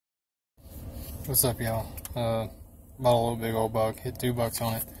What's up, y'all? Bought a little big old buck, hit $2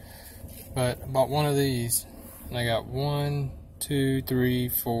 on it. But I bought one of these, and I got 1, 2, 3,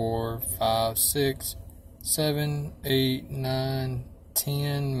 4, 5, 6, 7, 8, 9,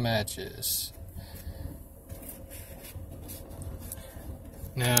 10 matches.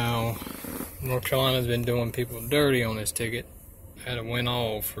 Now, North Carolina's been doing people dirty on this ticket. I had to win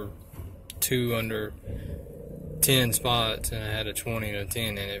all for 2 under 10 spots, and I had a 20 and a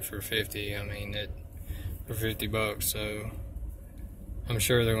 10 in it for 50. I mean, for $50. So I'm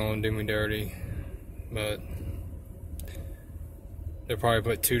sure they're gonna do me dirty, but they'll probably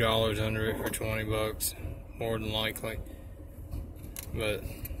put $2 under it for $20, more than likely. But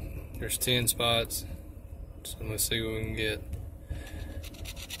there's 10 spots, so let's see what we can get.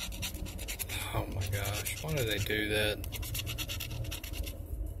 Oh my gosh, why do they do that?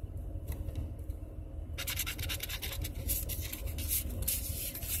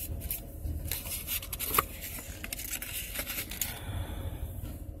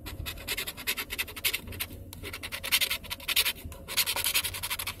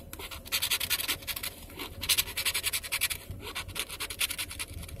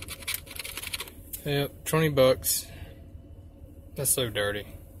 Yep, $20. That's so dirty.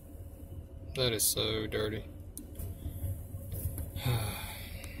 That is so dirty.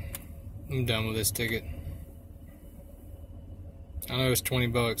 I'm done with this ticket. I know it's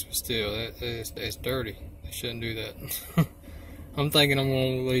 $20, but still, it's dirty. They shouldn't do that. I'm thinking I'm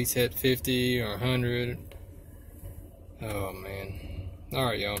gonna at least hit 50 or 100. Oh man.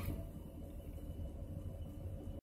 Alright, y'all.